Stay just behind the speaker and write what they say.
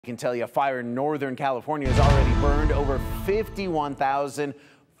I can tell you a fire in Northern California has already burned over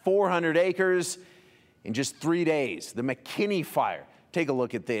 51,400 acres in just 3 days. The McKinney Fire, take a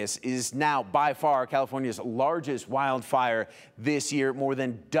look at this, is now by far California's largest wildfire this year, more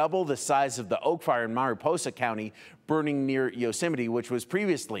than double the size of the Oak Fire in Mariposa County, burning near Yosemite, which was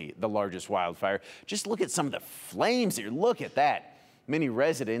previously the largest wildfire. Just look at some of the flames here. Look at that. Many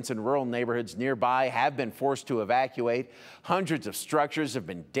residents in rural neighborhoods nearby have been forced to evacuate. Hundreds of structures have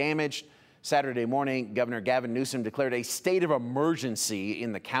been damaged. Saturday morning, Governor Gavin Newsom declared a state of emergency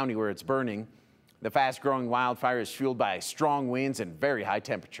in the county where it's burning. The fast-growing wildfire is fueled by strong winds and very high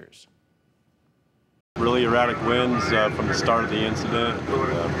temperatures. Really erratic winds from the start of the incident,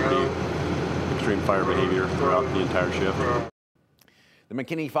 pretty extreme fire behavior throughout the entire shift. The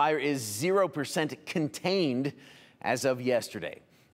McKinney Fire is 0% contained as of yesterday.